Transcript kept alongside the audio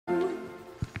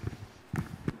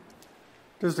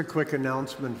Just a quick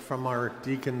announcement from our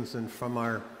deacons and from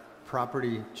our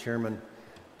property chairman.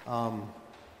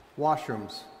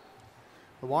 Washrooms.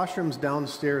 The washrooms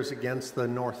downstairs against the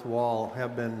north wall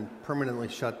have been permanently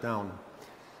shut down.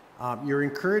 You're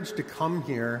encouraged to come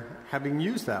here having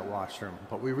used that washroom,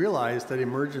 but we realize that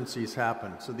emergencies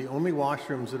happen. So the only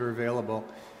washrooms that are available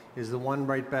is the one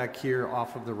right back here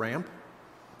off of the ramp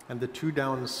and the two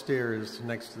downstairs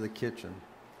next to the kitchen.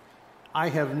 I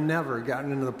have never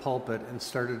gotten into the pulpit and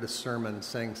started a sermon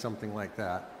saying something like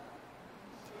that.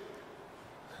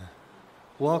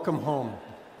 Welcome home.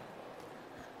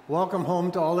 Welcome home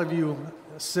to all of you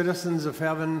citizens of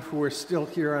heaven who are still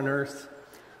here on earth.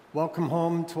 Welcome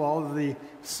home to all of the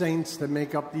saints that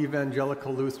make up the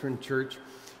Evangelical Lutheran Church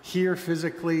here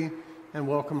physically, and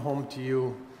welcome home to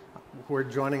you who are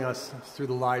joining us through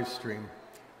the live stream.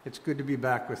 It's good to be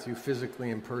back with you physically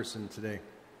in person today.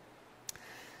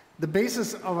 The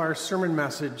basis of our sermon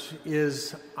message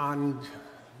is on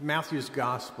Matthew's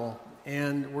Gospel,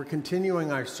 and we're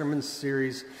continuing our sermon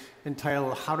series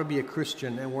entitled How to Be a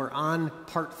Christian, and we're on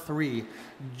part 3,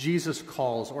 Jesus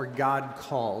Calls, or God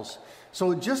Calls.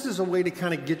 So just as a way to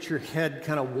kind of get your head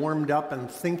kind of warmed up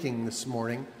and thinking this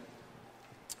morning,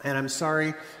 and I'm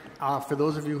sorry for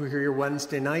those of you who are here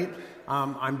Wednesday night,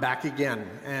 I'm back again,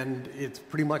 and it's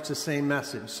pretty much the same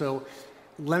message. So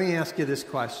let me ask you this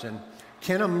question.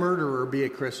 Can a murderer be a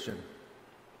Christian?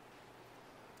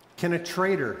 Can a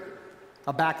traitor,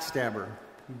 a backstabber,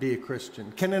 be a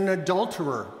Christian? Can an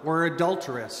adulterer or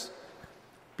adulteress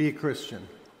be a Christian?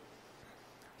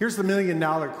 Here's the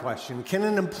million-dollar question. Can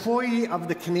an employee of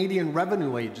the Canadian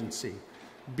Revenue Agency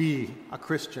be a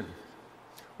Christian?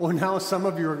 Well, now some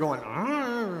of you are going,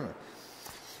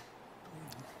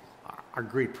 Our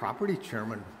great property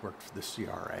chairman worked for the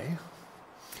CRA.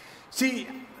 See,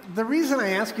 the reason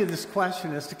I ask you this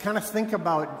question is to kind of think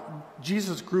about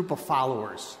Jesus' group of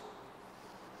followers.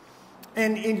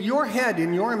 And in your head,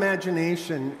 in your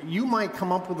imagination, you might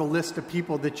come up with a list of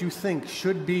people that you think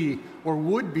should be or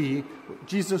would be,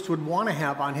 Jesus would want to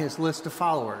have on his list of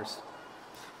followers.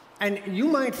 And you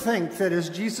might think that as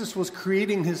Jesus was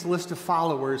creating his list of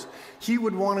followers, he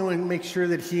would want to make sure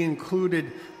that he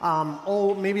included,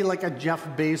 maybe like a Jeff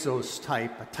Bezos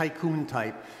type, a tycoon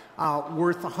type,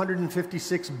 worth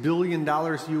 $156 billion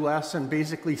US and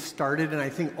basically started and I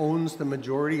think owns the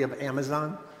majority of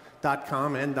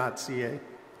Amazon.com and .ca.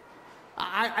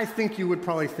 I think you would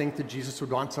probably think that Jesus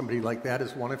would want somebody like that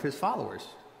as one of his followers,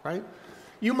 right?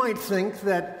 You might think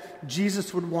that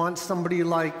Jesus would want somebody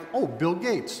like, Bill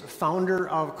Gates, co-founder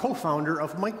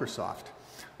of Microsoft.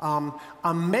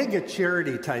 A mega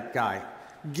charity type guy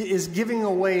is giving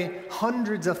away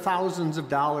hundreds of thousands of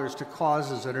dollars to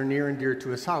causes that are near and dear to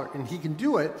his heart. And he can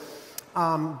do it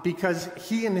because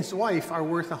he and his wife are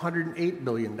worth $108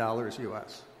 billion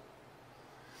US.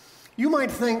 You might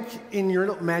think in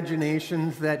your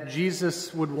imagination that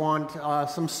Jesus would want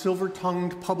some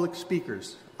silver-tongued public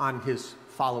speakers on his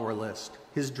follower list,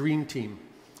 his dream team,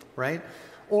 right?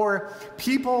 Or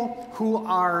people who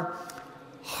are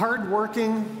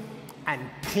hardworking and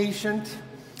patient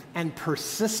and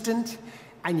persistent,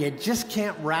 and you just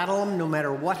can't rattle them no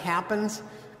matter what happens,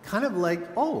 kind of like,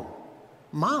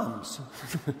 moms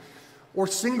or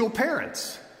single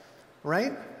parents,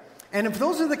 right? And if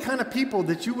those are the kind of people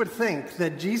that you would think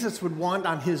that Jesus would want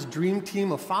on his dream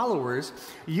team of followers,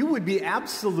 you would be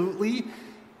absolutely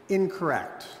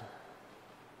incorrect.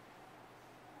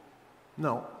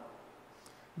 No,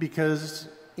 because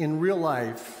in real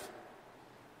life,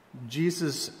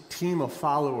 Jesus' team of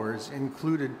followers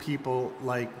included people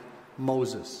like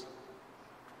Moses,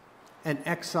 an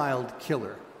exiled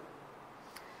killer,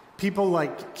 people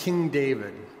like King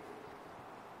David,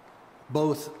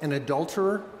 both an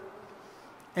adulterer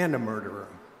and a murderer.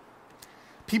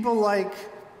 People like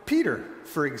Peter,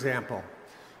 for example.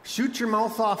 Shoot your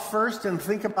mouth off first and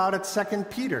think about it, 2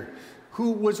 Peter,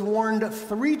 who was warned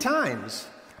 3 times,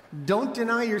 don't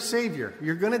deny your Savior.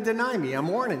 You're going to deny me. I'm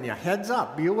warning you. Heads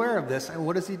up. Be aware of this. And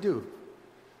what does he do?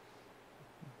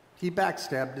 He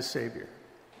backstabbed his Savior.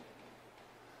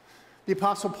 The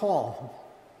Apostle Paul,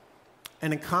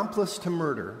 an accomplice to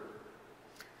murder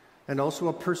and also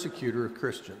a persecutor of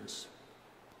Christians.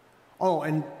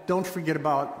 And don't forget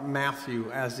about Matthew,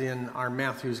 as in our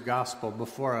Matthew's Gospel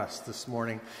before us this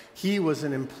morning. He was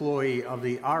an employee of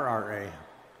the RRA,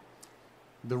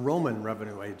 the Roman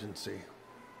Revenue Agency.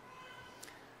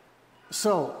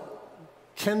 So,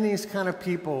 can these kind of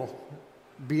people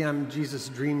be on Jesus'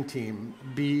 dream team,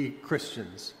 be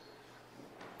Christians?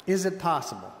 Is it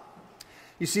possible?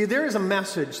 You see, there is a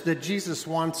message that Jesus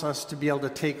wants us to be able to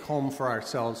take home for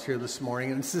ourselves here this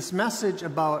morning, and it's this message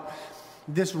about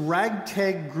this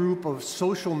ragtag group of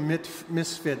social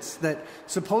misfits that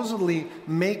supposedly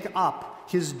make up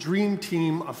his dream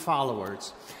team of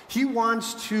followers. He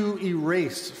wants to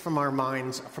erase from our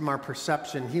minds, from our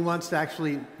perception. He wants to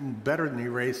actually, better than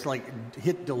erase, like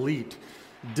hit delete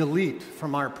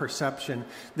from our perception.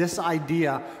 This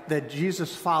idea that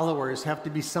Jesus' followers have to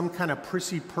be some kind of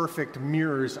prissy perfect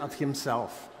mirrors of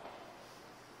himself.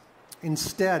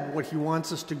 Instead, what he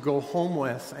wants us to go home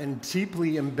with and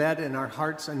deeply embed in our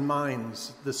hearts and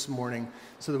minds this morning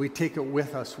so that we take it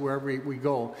with us wherever we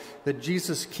go, that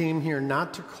Jesus came here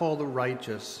not to call the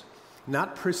righteous,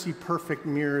 not prissy perfect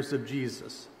mirrors of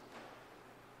Jesus.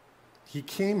 He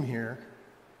came here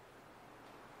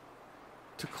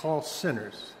to call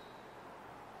sinners.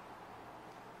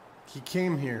 He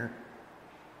came here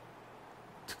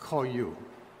to call you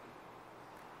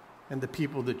and the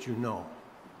people that you know.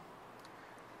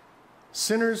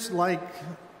 Sinners like,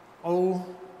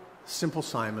 simple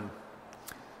Simon.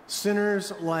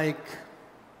 Sinners like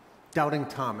doubting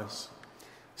Thomas.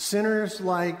 Sinners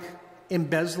like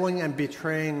embezzling and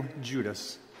betraying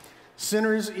Judas.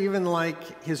 Sinners even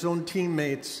like his own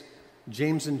teammates,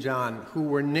 James and John, who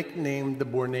were nicknamed the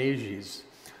Boanerges,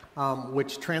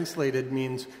 which translated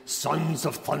means sons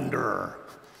of thunder.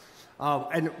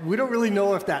 And we don't really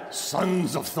know if that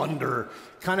sons of thunder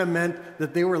kind of meant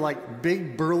that they were like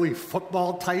big, burly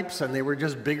football types and they were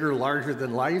just bigger, larger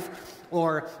than life,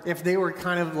 or if they were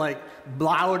kind of like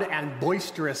loud and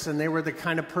boisterous and they were the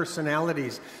kind of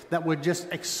personalities that would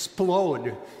just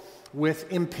explode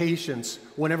with impatience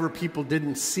whenever people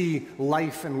didn't see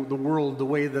life and the world the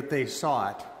way that they saw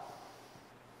it.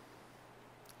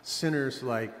 Sinners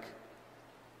like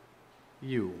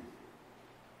you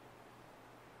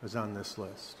is on this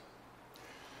list.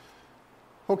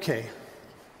 Okay,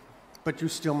 but you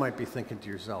still might be thinking to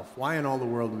yourself, why in all the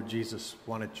world would Jesus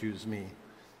want to choose me?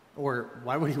 Or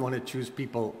why would he want to choose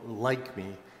people like me?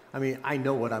 I mean, I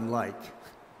know what I'm like.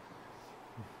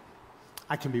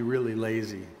 I can be really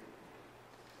lazy.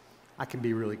 I can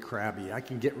be really crabby. I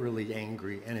can get really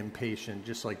angry and impatient,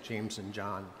 just like James and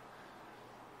John.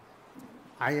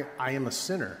 I am a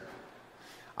sinner.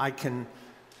 I'm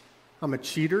a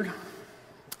cheater.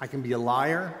 I can be a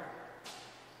liar.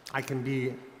 I can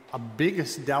be a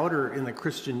biggest doubter in the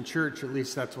Christian church, at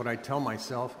least that's what I tell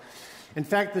myself. In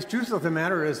fact, the truth of the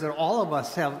matter is that all of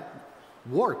us have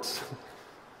warts.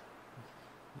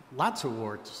 Lots of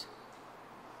warts.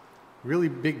 Really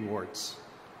big warts.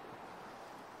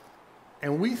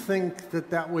 And we think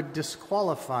that that would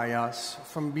disqualify us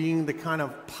from being the kind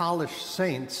of polished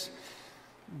saints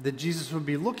that Jesus would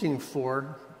be looking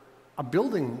for,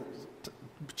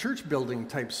 church building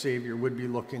type Savior would be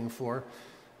looking for,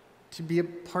 to be a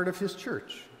part of his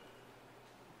church,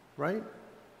 right?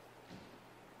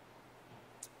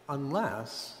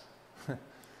 Unless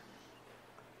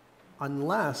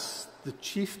the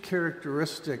chief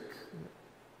characteristic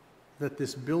that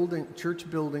this church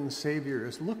building Savior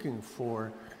is looking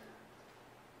for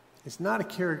is not a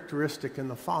characteristic in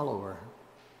the follower.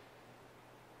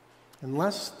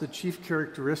 Unless the chief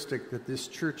characteristic that this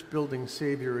church building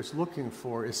Savior is looking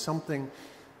for is something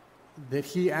that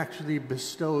he actually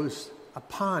bestows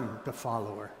upon the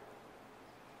follower.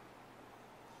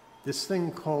 This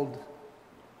thing called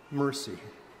mercy.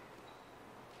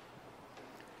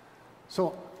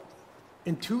 So,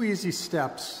 in 2 easy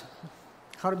steps,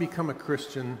 how to become a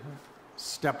Christian,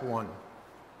 step 1.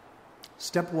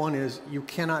 Step 1 is you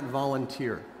cannot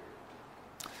volunteer.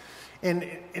 And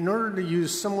in order to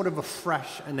use somewhat of a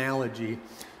fresh analogy,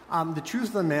 the truth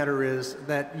of the matter is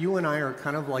that you and I are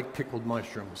kind of like pickled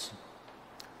mushrooms.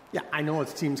 Yeah, I know it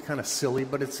seems kind of silly,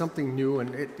 but it's something new,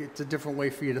 and it's a different way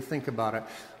for you to think about it.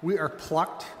 We are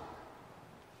plucked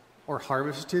or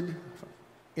harvested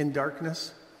in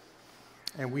darkness,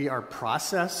 and we are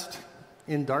processed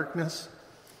in darkness,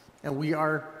 and we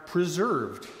are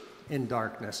preserved in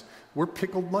darkness. We're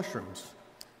pickled mushrooms,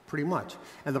 pretty much.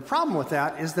 And the problem with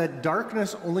that is that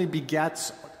darkness only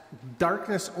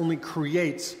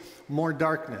creates more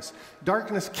darkness.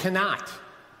 Darkness cannot,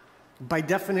 by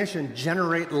definition,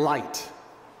 generate light.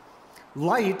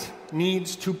 Light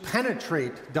needs to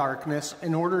penetrate darkness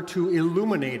in order to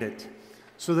illuminate it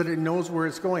so that it knows where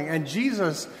it's going. And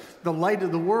Jesus, the light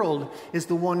of the world, is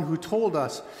the one who told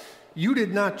us, you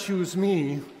did not choose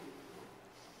me,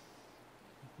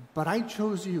 but I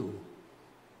chose you.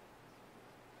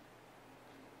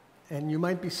 And you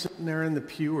might be sitting there in the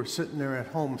pew or sitting there at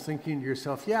home thinking to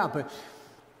yourself, yeah, but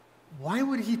why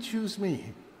would he choose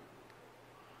me?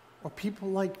 Or people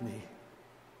like me?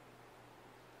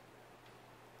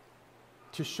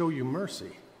 To show you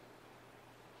mercy,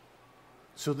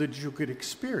 so that you could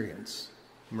experience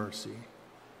mercy.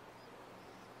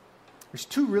 There's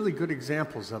two really good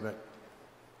examples of it.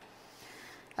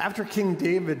 After King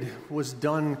David was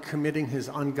done committing his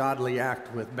ungodly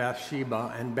act with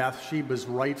Bathsheba and Bathsheba's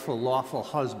rightful lawful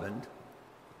husband,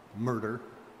 murder,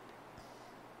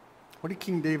 what did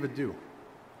King David do?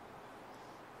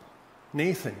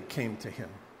 Nathan came to him,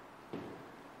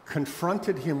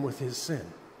 confronted him with his sin,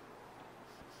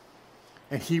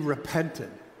 and he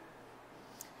repented.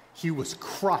 He was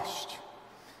crushed.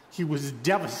 He was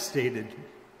devastated.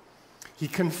 He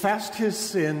confessed his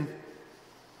sin,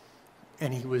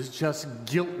 and he was just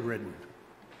guilt-ridden.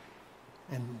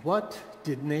 And what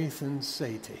did Nathan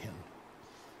say to him?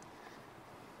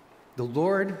 The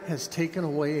Lord has taken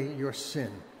away your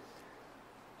sin.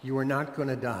 You are not going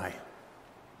to die.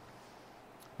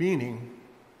 Meaning,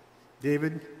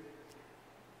 David,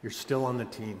 you're still on the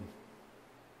team.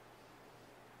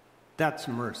 That's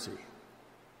mercy.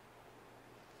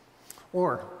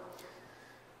 Or,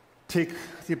 take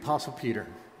the Apostle Peter.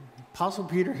 Apostle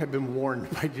Peter had been warned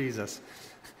by Jesus.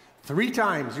 3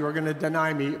 times you are going to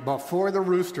deny me before the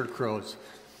rooster crows.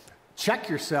 Check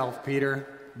yourself, Peter.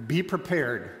 Be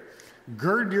prepared.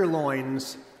 Gird your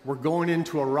loins. We're going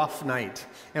into a rough night.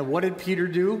 And what did Peter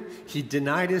do? He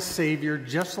denied his Savior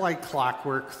just like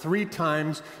clockwork 3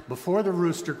 times before the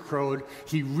rooster crowed.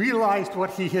 He realized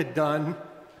what he had done,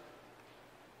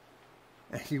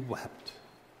 and he wept.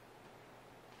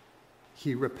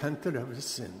 He repented of his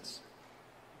sins.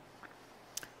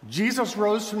 Jesus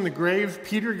rose from the grave.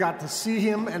 Peter got to see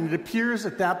him, and it appears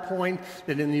at that point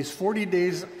that in these 40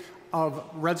 days of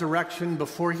resurrection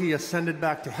before he ascended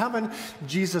back to heaven,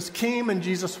 Jesus came and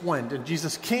Jesus went, and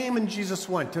Jesus came and Jesus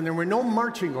went, and there were no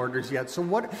marching orders yet. So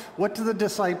what do the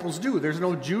disciples do? There's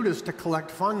no Judas to collect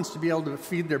funds to be able to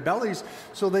feed their bellies,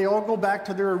 so they all go back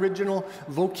to their original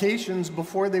vocations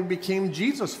before they became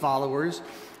Jesus followers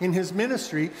in his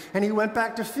ministry, and he went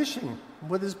back to fishing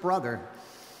with his brother.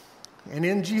 And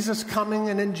in Jesus coming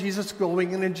and in Jesus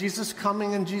going and in Jesus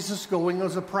coming and Jesus going, it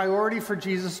was a priority for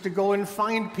Jesus to go and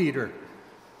find Peter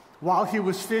while he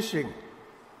was fishing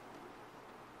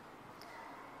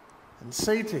and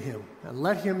say to him and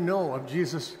let him know of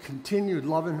Jesus' continued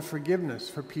love and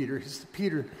forgiveness for Peter. He said,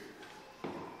 Peter,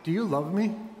 do you love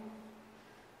me?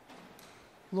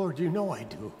 Lord, you know I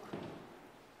do.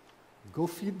 Go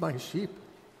feed my sheep.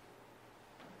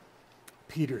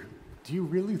 Peter, do you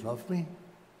really love me?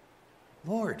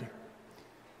 Lord,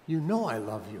 you know I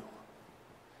love you.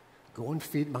 Go and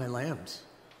feed my lambs.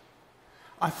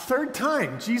 A 3rd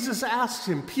time, Jesus asks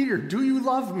him, Peter, do you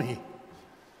love me?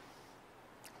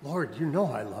 Lord, you know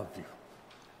I love you.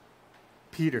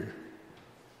 Peter,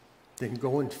 then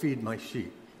go and feed my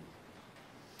sheep.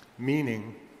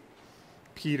 Meaning,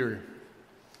 Peter,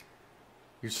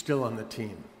 you're still on the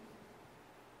team.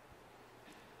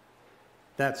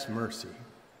 That's mercy.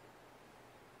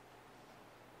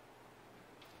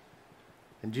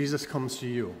 And Jesus comes to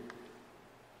you,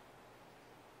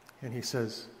 and he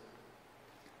says,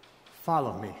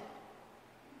 follow me.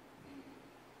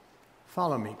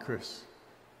 Follow me, Chris.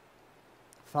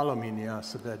 Follow me,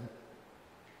 Niasabed.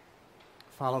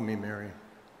 Follow me, Mary.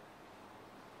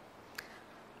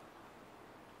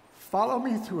 Follow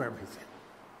me through everything.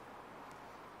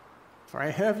 For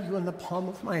I have you in the palm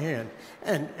of my hand.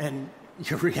 And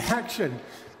your reaction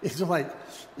is like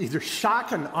either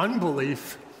shock and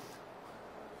unbelief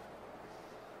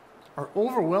or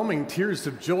overwhelming tears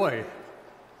of joy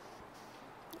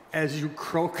as you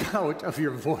croak out of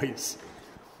your voice,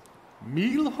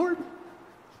 me, Lord?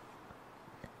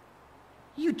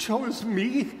 You chose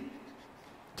me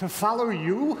to follow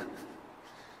you?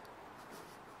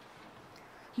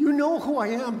 You know who I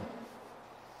am.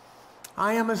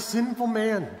 I am a sinful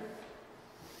man.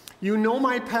 You know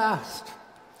my past.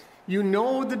 You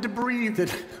know the debris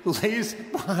that lays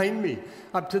behind me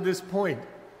up to this point.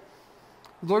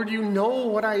 Lord, you know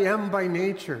what I am by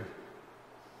nature.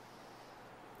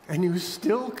 And you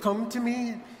still come to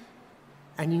me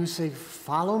and you say,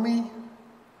 follow me?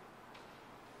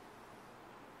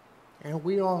 And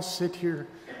we all sit here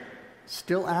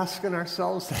still asking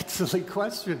ourselves that silly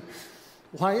question.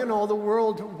 Why in all the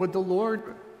world would the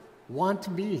Lord want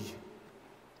me?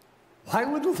 Why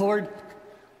would the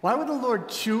Lord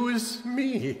choose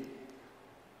me?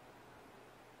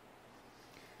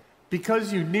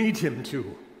 Because you need him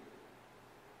to.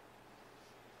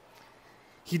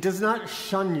 He does not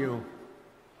shun you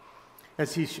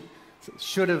as he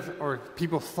should have, or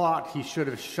people thought he should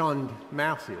have shunned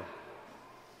Matthew.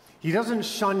 He doesn't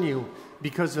shun you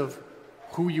because of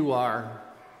who you are,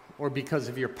 or because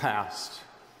of your past,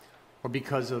 or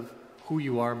because of who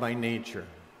you are by nature.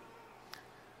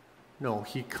 No,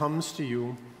 he comes to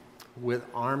you with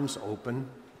arms open,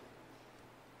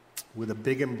 with a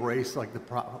big embrace like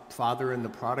the father and the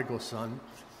prodigal son.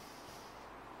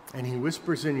 And he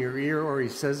whispers in your ear, or he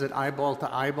says it eyeball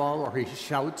to eyeball, or he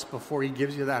shouts before he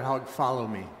gives you that hug, "Follow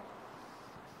me."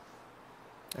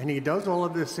 And he does all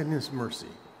of this in his mercy.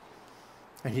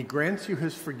 And he grants you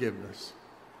his forgiveness.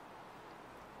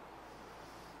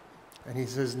 And he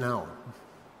says, "Now,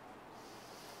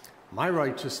 my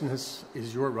righteousness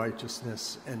is your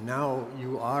righteousness, and now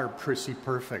you are prissy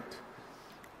perfect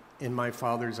in my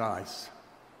Father's eyes."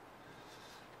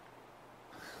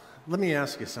 Let me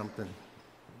ask you something.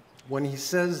 When he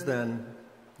says then,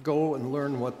 "Go and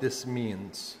learn what this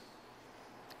means.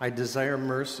 I desire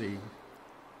mercy,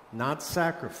 not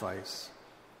sacrifice."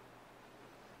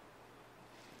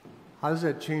 How does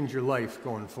that change your life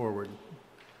going forward?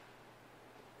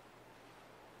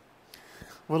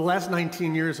 Well, the last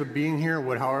 19 years of being here,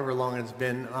 however long it's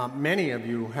been, many of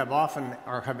you have often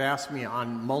or have asked me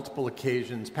on multiple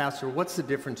occasions, "Pastor, what's the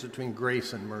difference between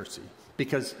grace and mercy?"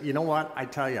 Because you know what? I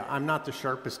tell you, I'm not the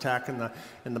sharpest tack in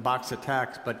the box of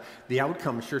tacks, but the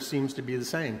outcome sure seems to be the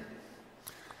same.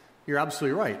 You're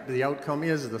absolutely right. The outcome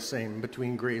is the same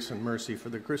between grace and mercy for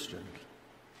the Christian.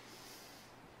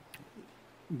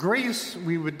 Grace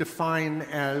we would define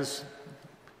as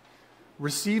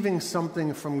receiving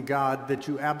something from God that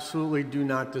you absolutely do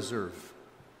not deserve.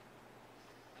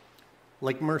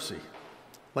 Like mercy,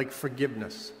 like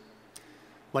forgiveness,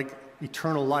 like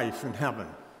eternal life in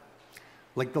heaven,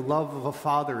 like the love of a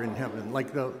Father in heaven,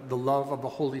 like the love of the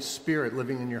Holy Spirit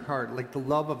living in your heart, like the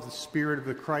love of the Spirit of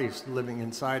the Christ living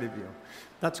inside of you.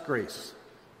 That's grace.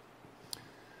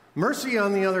 Mercy,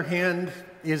 on the other hand,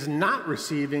 is not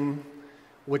receiving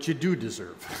what you do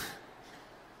deserve.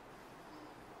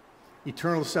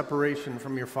 Eternal separation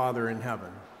from your Father in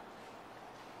heaven.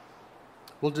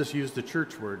 We'll just use the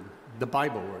church word, the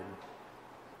Bible word.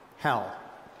 Hell.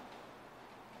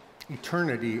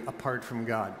 Eternity apart from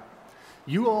God.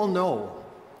 You all know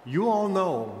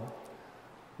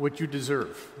what you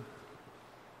deserve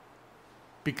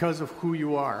because of who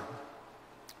you are,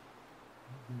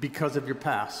 because of your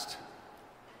past,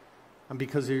 and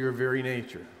because of your very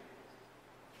nature.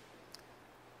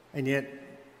 And yet,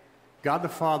 God the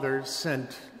Father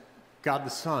sent God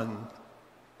the Son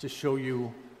to show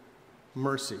you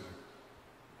mercy.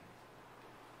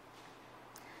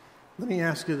 Let me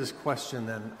ask you this question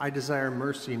then. I desire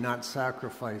mercy, not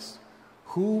sacrifice.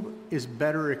 Who is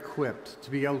better equipped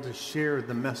to be able to share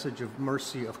the message of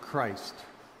mercy of Christ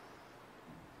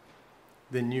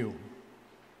than you?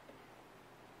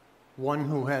 One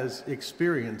who has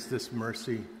experienced this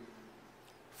mercy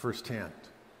firsthand.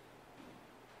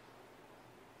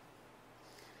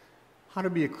 How to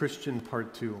be a Christian,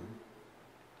 part 2.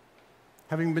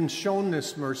 Having been shown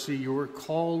this mercy, you were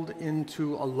called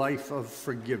into a life of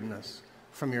forgiveness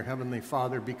from your Heavenly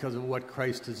Father because of what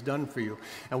Christ has done for you.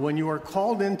 And when you are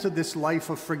called into this life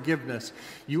of forgiveness,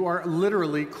 you are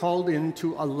literally called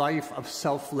into a life of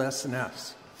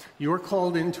selflessness. You are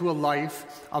called into a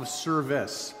life of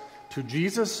service to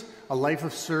Jesus, a life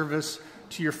of service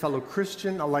to your fellow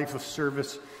Christian, a life of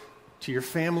service to your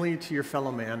family, to your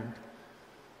fellow man.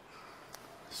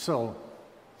 So,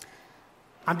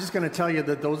 I'm just going to tell you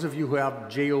that those of you who have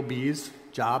JOBs,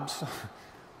 jobs,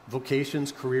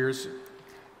 vocations, careers,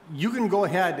 you can go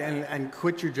ahead and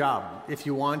quit your job if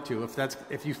you want to,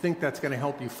 if you think that's going to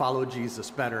help you follow Jesus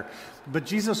better. But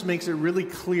Jesus makes it really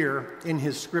clear in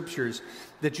his scriptures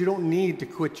that you don't need to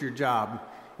quit your job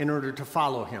in order to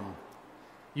follow him.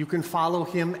 You can follow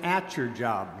him at your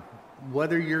job,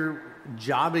 whether you're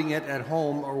jobbing it at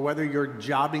home or whether you're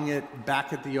jobbing it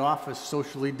back at the office,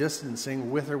 socially distancing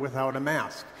with or without a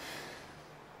mask.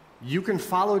 You can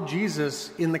follow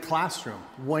Jesus in the classroom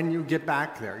when you get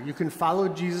back there. You can follow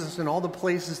Jesus in all the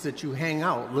places that you hang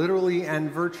out, literally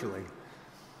and virtually.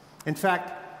 In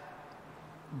fact,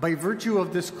 by virtue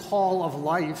of this call of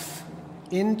life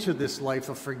into this life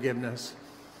of forgiveness,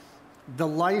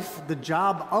 the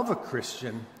job of a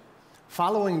Christian,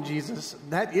 following Jesus,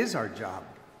 that is our job,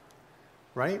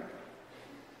 right?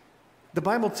 The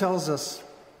Bible tells us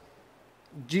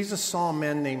Jesus saw a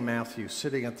man named Matthew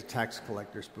sitting at the tax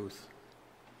collector's booth.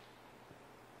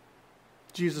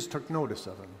 Jesus took notice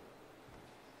of him.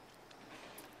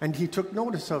 And he took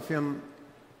notice of him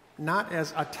not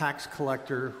as a tax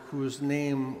collector whose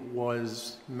name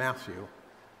was Matthew,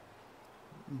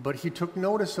 but he took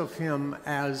notice of him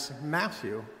as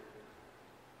Matthew,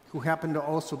 who happened to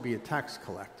also be a tax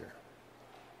collector.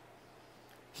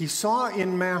 He saw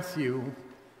in Matthew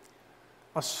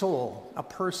a soul, a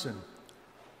person,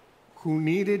 who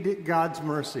needed God's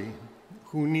mercy,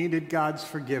 who needed God's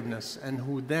forgiveness and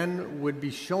who then would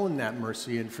be shown that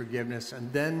mercy and forgiveness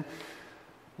and then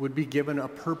would be given a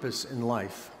purpose in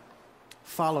life.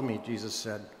 Follow me, Jesus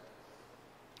said.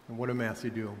 And what did Matthew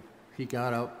do? He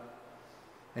got up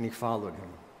and he followed him.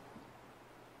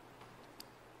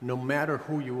 No matter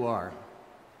who you are,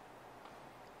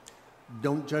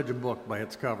 don't judge a book by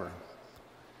its cover,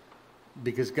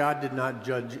 because God did not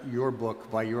judge your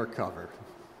book by your cover.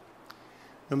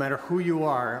 No matter who you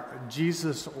are,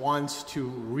 Jesus wants to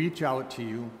reach out to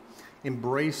you,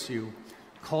 embrace you,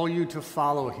 call you to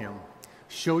follow him,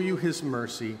 show you his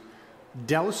mercy,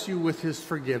 douse you with his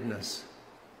forgiveness,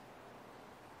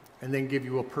 and then give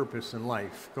you a purpose in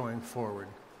life going forward.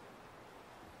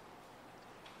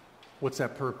 What's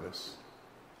that purpose?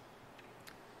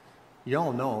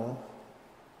 Y'all know.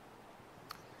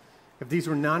 If these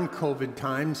were non-COVID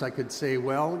times, I could say,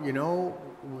 well, you know,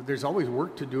 there's always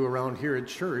work to do around here at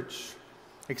church,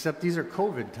 except these are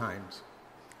COVID times.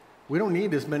 We don't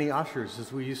need as many ushers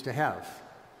as we used to have.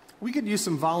 We could use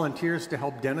some volunteers to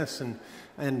help Dennis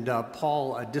and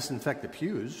Paul disinfect the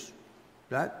pews.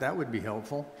 That would be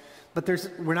helpful. But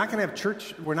we're not going to have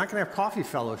church. We're not going to have coffee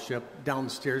fellowship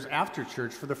downstairs after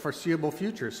church for the foreseeable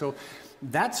future. So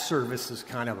that service is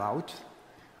kind of out,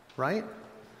 right?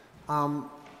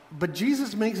 But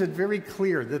Jesus makes it very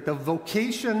clear that the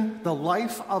vocation, the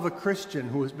life of a Christian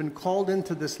who has been called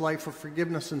into this life of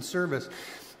forgiveness and service,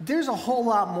 there's a whole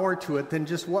lot more to it than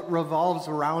just what revolves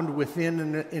around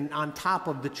within and on top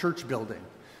of the church building,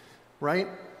 right?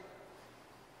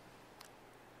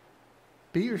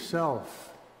 Be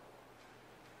yourself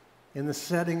in the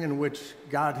setting in which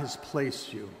God has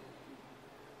placed you.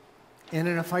 And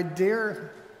if I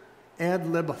dare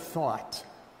ad-lib a thought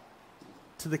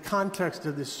to the context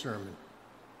of this sermon,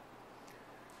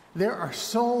 there are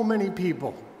so many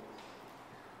people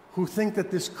who think that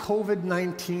this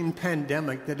COVID-19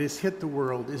 pandemic that has hit the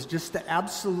world is just the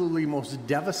absolutely most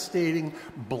devastating,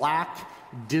 black,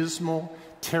 dismal,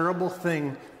 terrible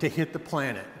thing to hit the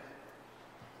planet.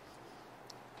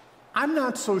 I'm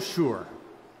not so sure.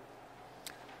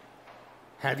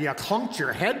 Have you clunked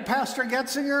your head, Pastor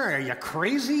Getzinger? Are you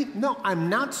crazy? No, I'm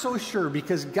not so sure,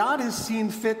 because God has seen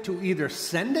fit to either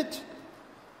send it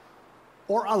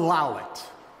or allow it.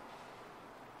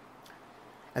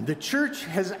 And the church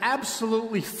has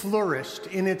absolutely flourished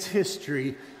in its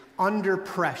history under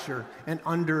pressure and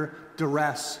under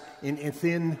duress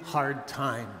in hard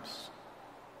times.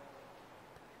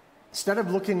 Instead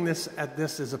of looking at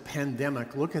this as a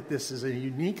pandemic, look at this as a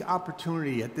unique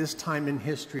opportunity at this time in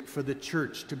history for the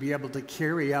church to be able to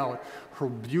carry out her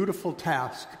beautiful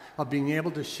task of being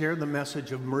able to share the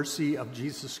message of mercy of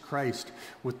Jesus Christ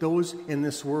with those in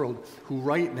this world who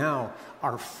right now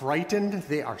are frightened,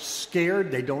 they are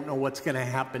scared, they don't know what's going to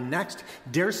happen next.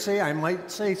 I might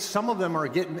say some of them are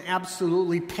getting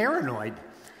absolutely paranoid.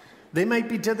 They might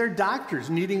be to their doctors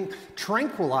needing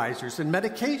tranquilizers and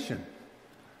medication.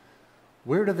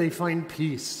 Where do they find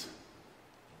peace?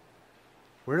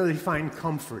 Where do they find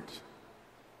comfort?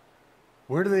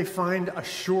 Where do they find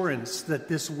assurance that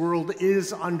this world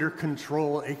is under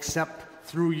control except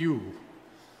through you,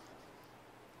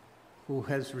 who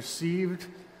has received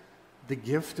the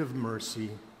gift of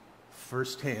mercy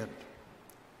firsthand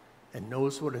and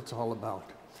knows what it's all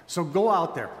about? So go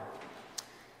out there.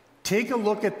 Take a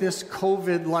look at this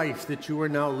COVID life that you are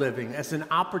now living as an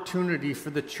opportunity for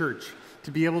the church to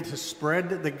be able to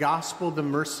spread the gospel, the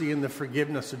mercy, and the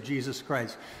forgiveness of Jesus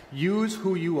Christ. Use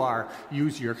who you are.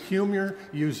 Use your humor.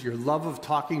 Use your love of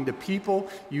talking to people.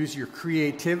 Use your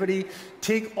creativity.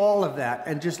 Take all of that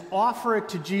and just offer it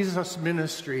to Jesus'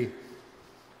 ministry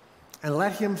and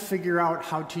let him figure out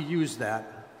how to use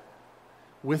that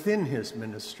within his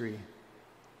ministry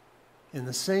in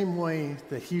the same way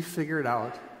that he figured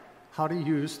out how to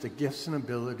use the gifts and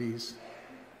abilities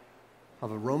of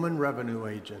a Roman revenue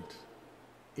agent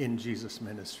in Jesus'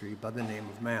 ministry by the name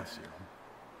of Matthew.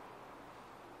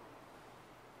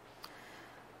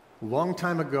 A long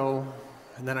time ago,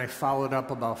 and then I followed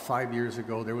up about 5 years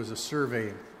ago, there was a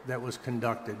survey that was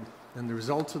conducted, and the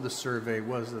results of the survey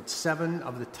was that 7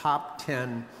 of the top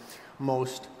 10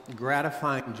 most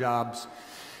gratifying jobs,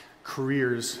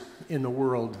 careers in the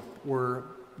world were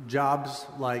jobs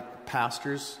like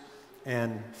pastors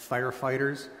and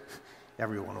firefighters.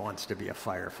 Everyone wants to be a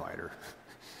firefighter.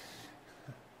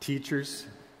 Teachers,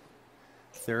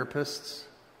 therapists,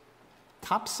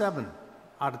 top 7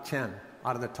 out of 10,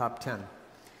 out of the top 10.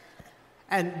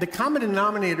 And the common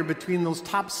denominator between those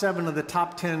top 7 of the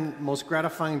top 10 most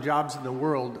gratifying jobs in the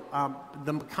world,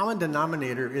 the common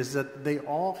denominator is that they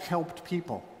all helped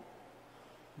people.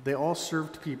 They all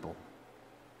served people.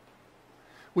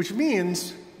 which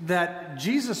means that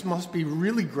Jesus must be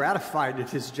really gratified at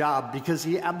his job because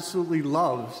he absolutely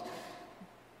loves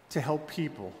to help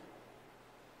people,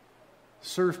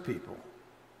 serve people,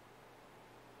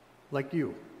 like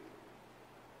you,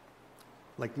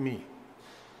 like me,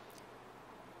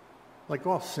 like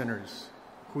all sinners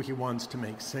who he wants to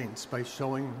make saints by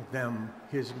showing them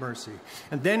his mercy.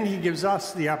 And then he gives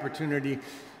us the opportunity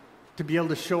to be able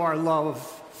to show our love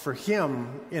for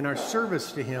him in our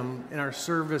service to him, in our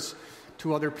service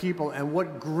to other people. And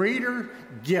what greater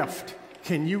gift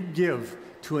can you give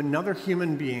to another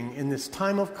human being in this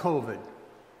time of COVID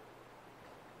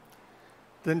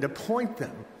than to point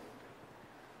them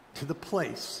to the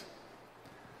place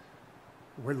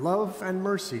where love and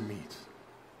mercy meet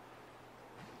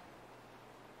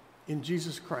in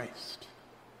Jesus Christ?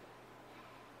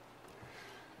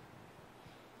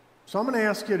 So I'm going to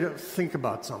ask you to think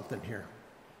about something here.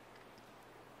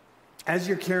 As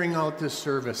you're carrying out this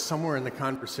service, somewhere in the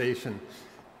conversation,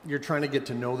 you're trying to get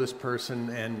to know this person,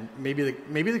 and maybe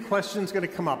the question's going to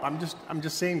come up. I'm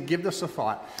just saying, give this a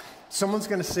thought. Someone's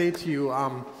going to say to you,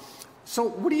 so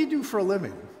what do you do for a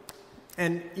living?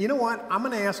 And you know what? I'm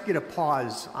going to ask you to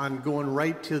pause on going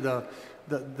right to the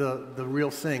real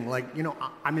thing. Like,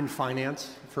 I'm in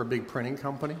finance for a big printing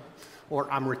company,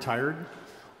 or I'm retired,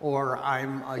 or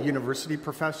I'm a university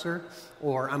professor,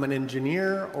 or I'm an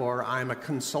engineer, or I'm a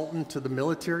consultant to the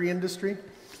military industry.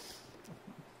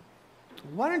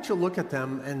 Why don't you look at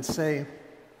them and say,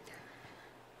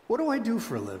 what do I do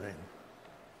for a living?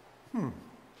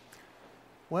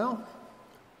 Well,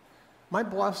 my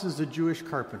boss is a Jewish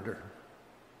carpenter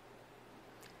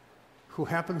who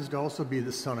happens to also be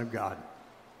the Son of God.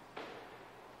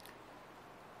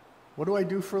 What do I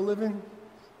do for a living?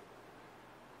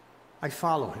 I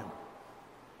follow him.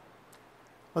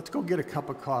 Let's go get a cup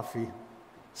of coffee,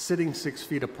 sitting 6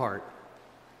 feet apart.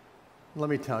 Let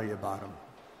me tell you about him.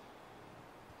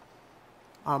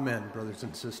 Amen, brothers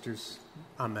and sisters.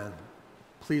 Amen.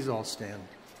 Please all stand.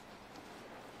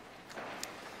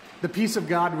 The peace of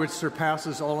God, which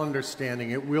surpasses all understanding,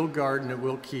 it will guard and it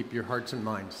will keep your hearts and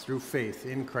minds through faith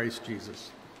in Christ Jesus.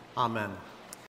 Amen.